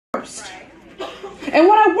first. And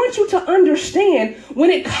what I want you to understand,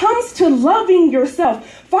 when it comes to loving yourself,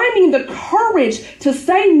 finding the courage to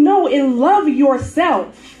say no and love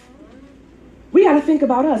yourself, we got to think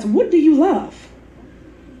about us. What do you love?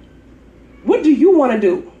 What do you want to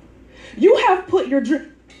do? You have put your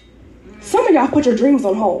some of y'all put your dreams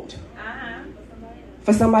on hold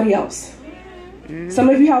for somebody else. Some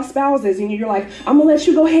of you have spouses and you're like, I'm going to let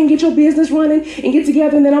you go ahead and get your business running and get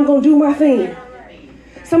together and then I'm going to do my thing.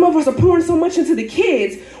 Some of us are pouring so much into the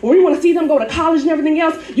kids when we want to see them go to college and everything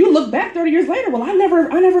else. You look back 30 years later, well, I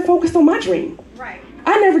never focused on my dream. Right.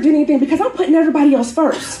 I never did anything because I'm putting everybody else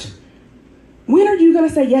first. When are you going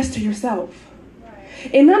to say yes to yourself?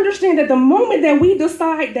 Right. And understand that the moment that we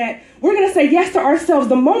decide that we're going to say yes to ourselves,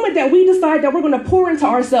 the moment that we decide that we're going to pour into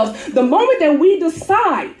ourselves, the moment that we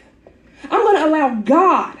decide, I'm going to allow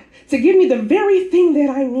God to give me the very thing that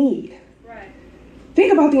I need. Right.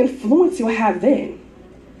 Think about the influence you'll have then.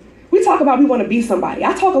 We talk about we want to be somebody.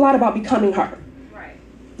 I talk a lot about becoming her. Right.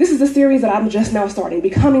 This is a series that I'm just now starting,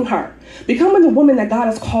 becoming her. Becoming the woman that God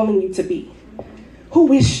is calling you to be.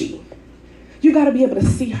 Who is she? You got to be able to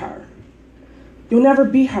see her. You'll never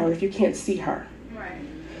be her if you can't see her. Right.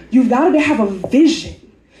 You've got to have a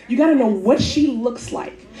vision. You got to know what she looks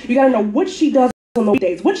like. You got to know what she does on the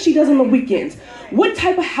weekdays, what she does on the weekends. What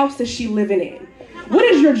type of house is she living in? What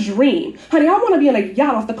is your dream? Honey, I want to be on a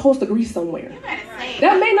yacht off the coast of Greece somewhere.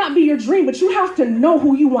 That may not be your dream, but you have to know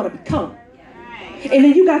who you want to become. And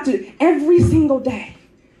then you got to, every single day,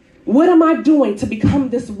 what am I doing to become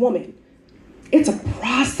this woman? It's a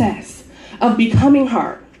process of becoming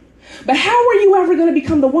her. But how are you ever going to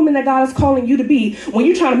become the woman that God is calling you to be when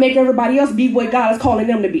you're trying to make everybody else be what God is calling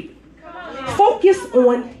them to be? Focus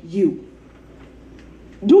on you.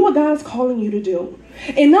 Do what God is calling you to do.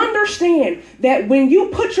 And understand that when you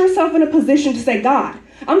put yourself in a position to say, God,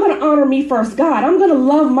 I'm going to honor me first. God, I'm going to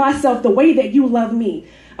love myself the way that you love me.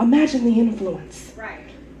 Imagine the influence. Right.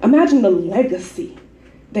 Imagine the legacy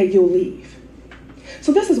that you'll leave.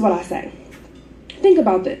 So this is what I say. Think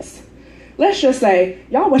about this. Let's just say,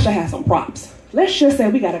 y'all wish I had some props. Let's just say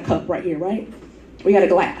we got a cup right here, right? We got a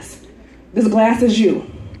glass. This glass is you.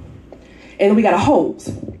 And we got a hose.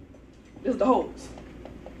 This is the hose.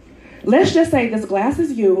 Let's just say this glass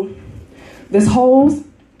is you. This hose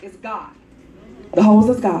is God. The hose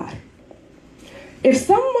is God. If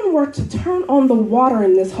someone were to turn on the water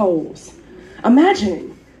in this hose,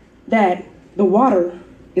 imagine that the water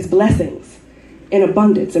is blessings and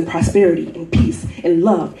abundance and prosperity and peace and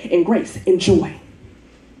love and grace and joy.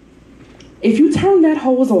 If you turn that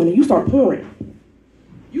hose on and you start pouring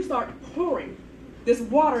this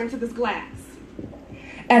water into this glass,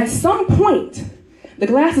 at some point, the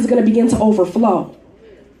glass is going to begin to overflow.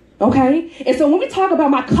 Okay? And so when we talk about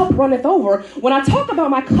my cup runneth over, when I talk about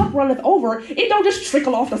my cup runneth over, it don't just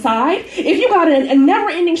trickle off the side. If you got a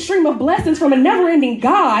never-ending stream of blessings from a never-ending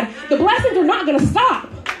God, the blessings are not going to stop.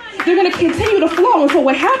 They're going to continue to flow. And so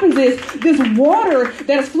what happens is this water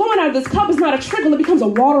that is flowing out of this cup is not a trickle, it becomes a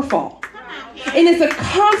waterfall. And it's a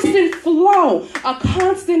constant flow, a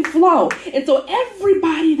constant flow. And so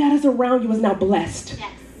everybody that is around you is now blessed.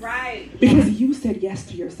 Yes. Right. Because you said yes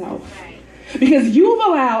to yourself. Right. Because you've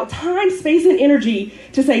allowed time, space, and energy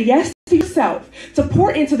to say yes to yourself, to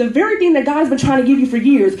pour into the very thing that God's been trying to give you for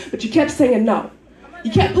years, but you kept saying no. You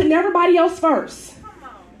kept putting everybody else first.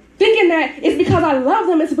 Thinking that it's because I love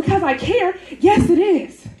them, it's because I care. Yes, it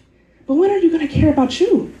is. But when are you going to care about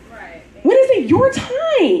you? Right. When is it your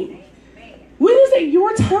time? When is it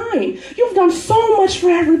your time? You've done so much for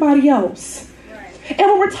everybody else. And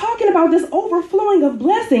when we're talking about this overflowing of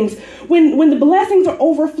blessings, when the blessings are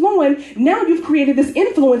overflowing, now you've created this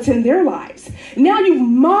influence in their lives. Now you've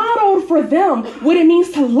modeled for them what it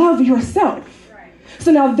means to love yourself. Right.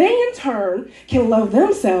 So now they in turn can love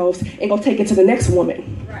themselves and go take it to the next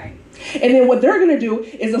woman. Right. And then what they're going to do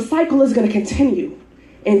is the cycle is going to continue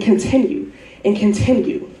and continue and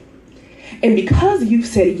continue. And because you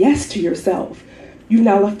said yes to yourself, you've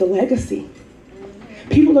now left a legacy.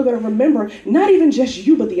 People are going to remember not even just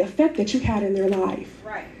you, but the effect that you had in their life.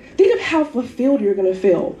 Right. Think of how fulfilled you're going to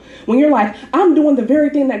feel when you're like, I'm doing the very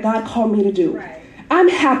thing that God called me to do. Right. I'm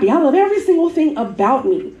happy. I love every single thing about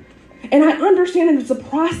me. And I understand that it's a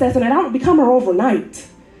process and I don't become her overnight.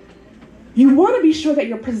 You want to be sure that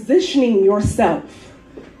you're positioning yourself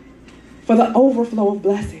for the overflow of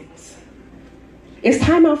blessings. It's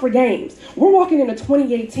time out for games. We're walking into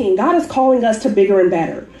 2018. God is calling us to bigger and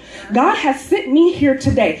better. God has sent me here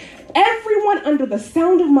today. Everyone under the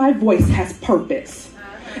sound of my voice has purpose.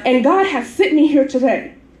 And God has sent me here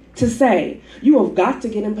today to say, you have got to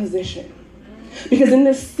get in position. Because in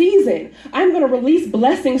this season, I'm going to release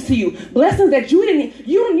blessings to you. Blessings that you didn't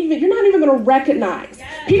going to recognize.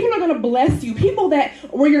 People are going to bless you. People that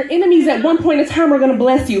were your enemies at one point in time are going to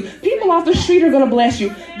bless you. People off the street are going to bless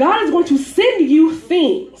you. God is going to send you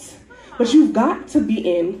things. But you've got to be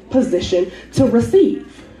in position to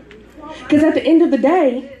receive. Because at the end of the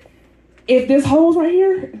day, if this hole's right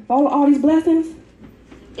here, if all these blessings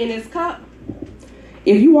in his cup,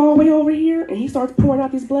 if you all the way over here and he starts pouring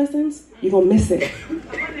out these blessings, you're going to miss it.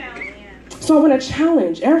 So I want to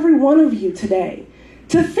challenge every one of you today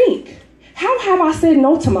to think, how have I said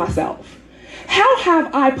no to myself? How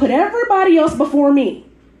have I put everybody else before me?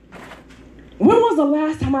 When was the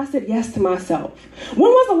last time I said yes to myself?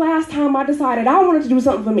 When was the last time I decided I wanted to do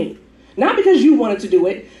something for me? Not because you wanted to do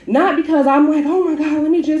it, not because I'm like, oh my God,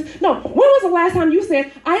 let me just, no. When was the last time you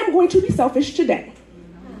said, I am going to be selfish today?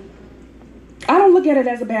 I don't look at it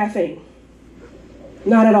as a bad thing.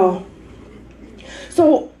 Not at all.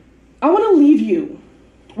 So I want to leave you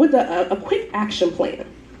with a quick action plan.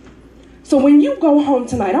 So when you go home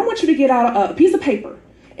tonight, I want you to get out a piece of paper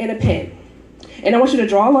and a pen. And I want you to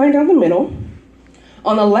draw a line down the middle.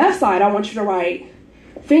 On the left side, I want you to write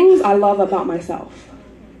things I love about myself.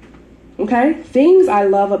 Okay? Things I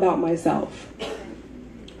love about myself.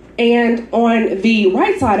 And on the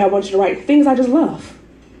right side, I want you to write things I just love.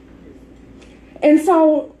 And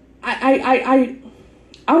so I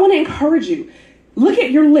want to encourage you. Look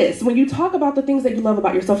at your list. When you talk about the things that you love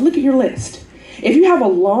about yourself, look at your list. If you have a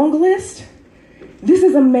long list, this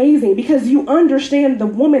is amazing because you understand the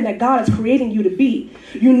woman that God is creating you to be.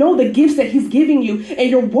 You know the gifts that he's giving you, and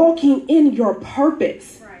you're walking in your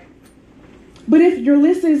purpose. Right. But if your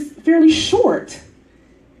list is fairly short,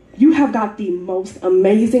 you have got the most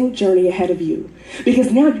amazing journey ahead of you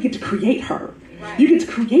because now you get to create her. Right. You get to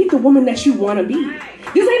create the woman that you want to be. Right.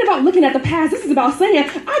 This ain't about looking at the past. This is about saying,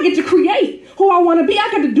 I get to create who I want to be. I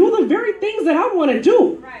get to do the very things that I want to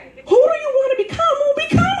do. Right. Who do you want to become? Well,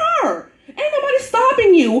 become her. Ain't nobody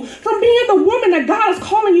stopping you from being the woman that God is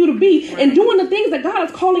calling you to be and doing the things that God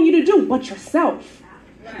is calling you to do, but yourself.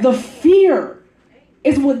 The fear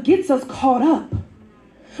is what gets us caught up.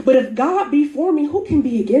 But if God be for me, who can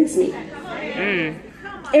be against me?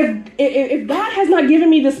 If God has not given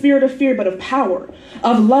me the spirit of fear, but of power,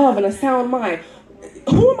 of love, and a sound mind,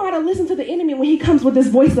 who am I to listen to the enemy when he comes with this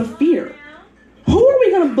voice of fear? Who are we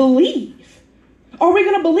going to believe? Are we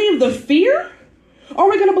going to believe the fear? Or are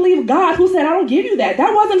we going to believe God who said, I don't give you that?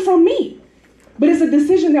 That wasn't from me. But it's a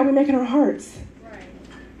decision that we make in our hearts. Right.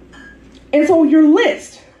 And so your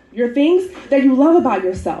list, your things that you love about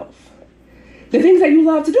yourself, the things that you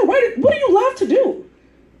love to do, right? What do you love to do?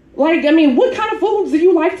 Like, I mean, what kind of foods do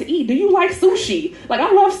you like to eat? Do you like sushi? Like,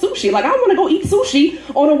 I love sushi. Like, I want to go eat sushi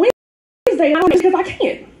on a Wednesday because I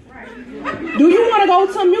can. Do you want to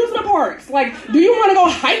go to amusement parks? Like, do you want to go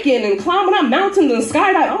hiking and climbing up mountains and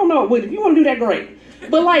skydiving? I don't know. If you want to do that, great.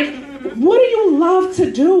 But, like, what do you love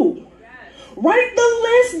to do? Write the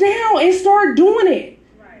list down and start doing it.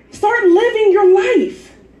 Start living your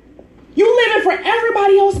life. You live it for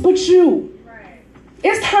everybody else but you.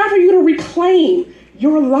 It's time for you to reclaim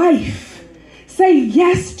your life. Say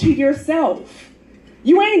yes to yourself.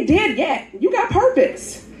 You ain't dead yet. You got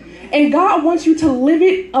purpose. And God wants you to live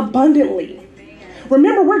it abundantly.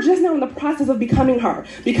 Remember, we're just now in the process of becoming her,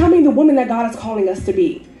 becoming the woman that God is calling us to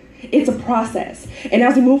be. It's a process. And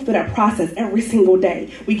as we move through that process every single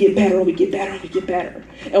day, we get better and we get better and we get better.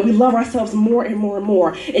 And we love ourselves more and more and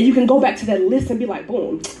more. And you can go back to that list and be like,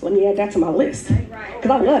 boom, let me add that to my list.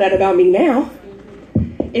 Because I love that about me now.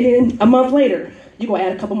 And then a month later, you're going to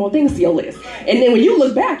add a couple more things to your list. And then when you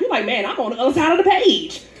look back, you're like, man, I'm on the other side of the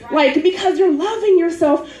page. Like, because you're loving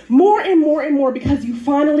yourself more and more and more because you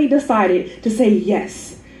finally decided to say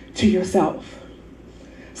yes to yourself.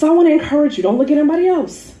 So I want to encourage you, don't look at anybody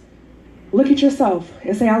else. Look at yourself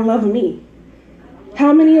and say, I love me.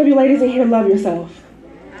 How many of you ladies in here love yourself?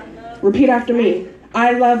 Repeat after me.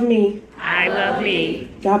 I love me. I love me.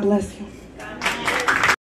 God bless you.